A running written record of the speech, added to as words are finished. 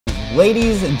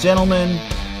Ladies and gentlemen,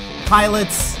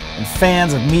 pilots and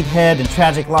fans of Meathead and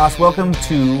TragicLoss, welcome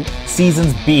to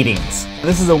Season's Beatings.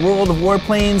 This is a World of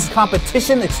Warplanes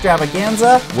competition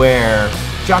extravaganza where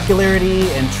jocularity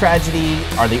and tragedy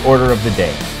are the order of the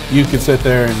day. You could sit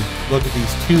there and look at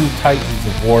these two titans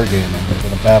of wargaming that are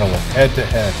going to battle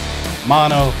head-to-head,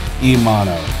 mano y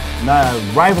mano.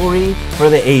 Rivalry for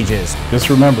the ages. Just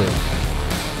remember,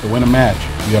 to win a match,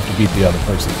 you have to beat the other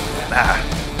person.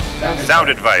 Sound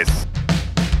advice.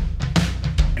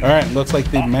 All right, looks like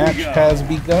the match has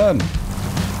begun.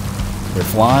 They're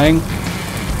flying.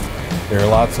 There are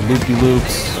lots of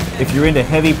loopy-loops. If you're into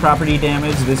heavy property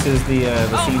damage, this is the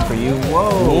scene for you.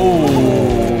 Whoa!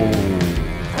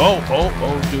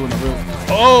 Oh, doing a real...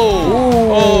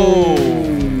 Oh!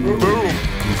 Boom!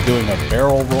 He's doing a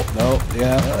barrel roll. No,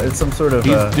 yeah. It's some sort of...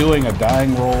 He's doing a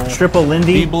dying roll. Triple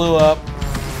Lindy. He blew up.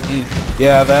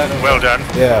 Yeah, that... Well done.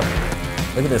 Yeah.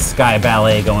 Look at this sky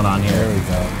ballet going on here. There we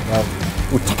go.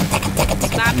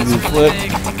 Snap is really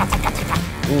big.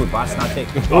 Ooh, bot's not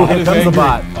taking. Oh, here comes the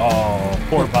bot. Oh,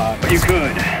 poor bot. You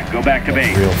could go back to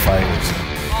base. Real fighters.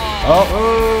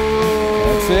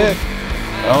 Oh, that's it.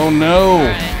 Oh no.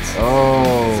 Right.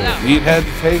 Oh, So. Meathead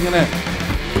taking it.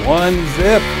 One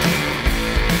zip.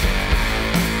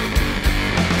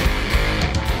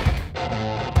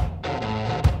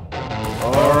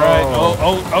 All right.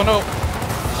 Oh no.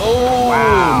 Oh,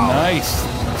 Wow. nice.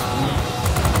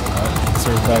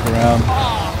 Serve back around.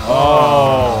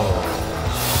 Oh.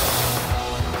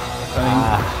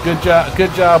 Good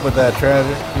job with that,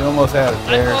 Tragic. You almost had it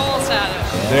I there. almost had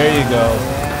it. There you go.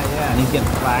 Yeah, and he's getting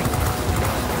flack.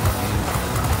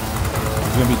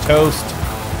 He's gonna be toast.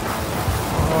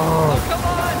 Oh,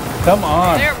 Come come on.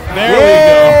 on. There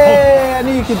Yeah, I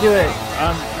knew you could do it.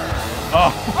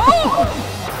 Oh!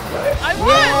 I won!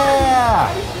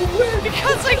 Yeah!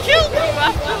 Because I killed you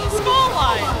after the skull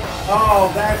line.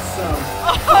 Oh, that's some.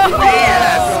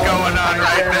 Yes, going on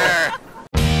right there.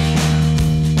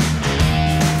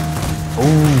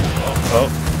 Oh,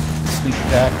 sneak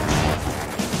attack.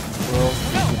 Well,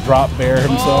 the drop bear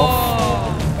himself.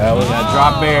 That was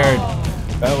Drop beard.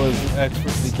 That was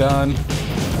expertly done.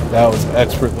 That was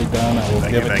expertly done. I will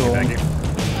give it to him. Thank you.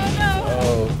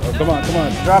 Oh, come on.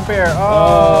 Drop bear.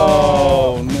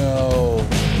 Oh no.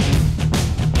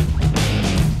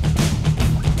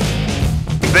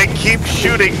 They keep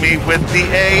shooting me with the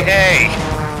AA.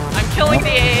 I'm killing the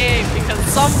AA because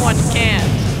someone can't.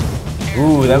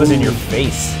 Ooh, that was in your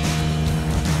face.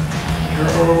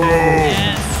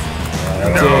 Yes.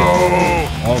 That's it.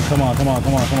 Oh, come on.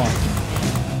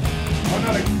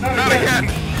 Not again.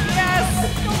 Yes!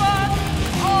 Come on!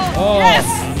 Oh, Oh. yes!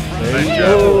 There Nice you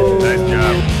job. go. Nice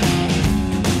job.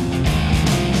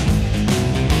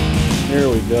 Here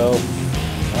we go. All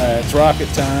right, it's rocket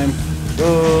time.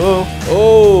 Oh.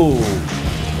 Oh.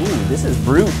 Ooh, this is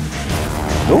brute.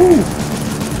 Ooh.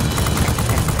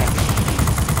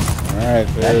 All right,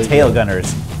 there That we tail go.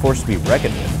 gunner's forced to be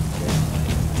reckoned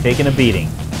with. Taking a beating.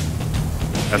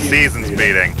 A season's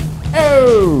beating.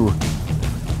 Oh!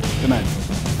 Good night.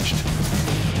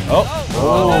 Oh.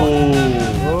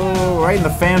 Oh, right in the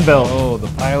fan belt. Oh, the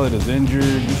pilot is injured.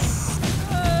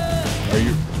 Are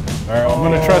you? All right, I'm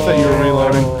gonna trust that you're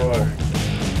reloading.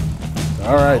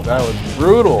 All right, that was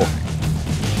brutal.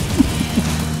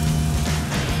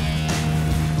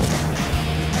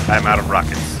 I'm out of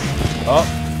rockets. Oh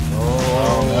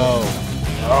no.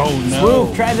 Oh no.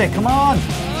 Swoop, Tragic, come on!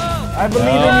 I believe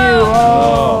in you!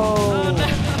 Oh!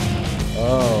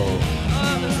 Oh.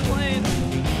 Oh, this plane.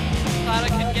 Thought I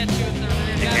could get you with the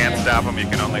rear You can't stop them. You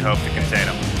can only hope to contain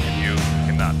them. And you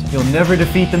cannot. You'll never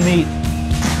defeat the meat.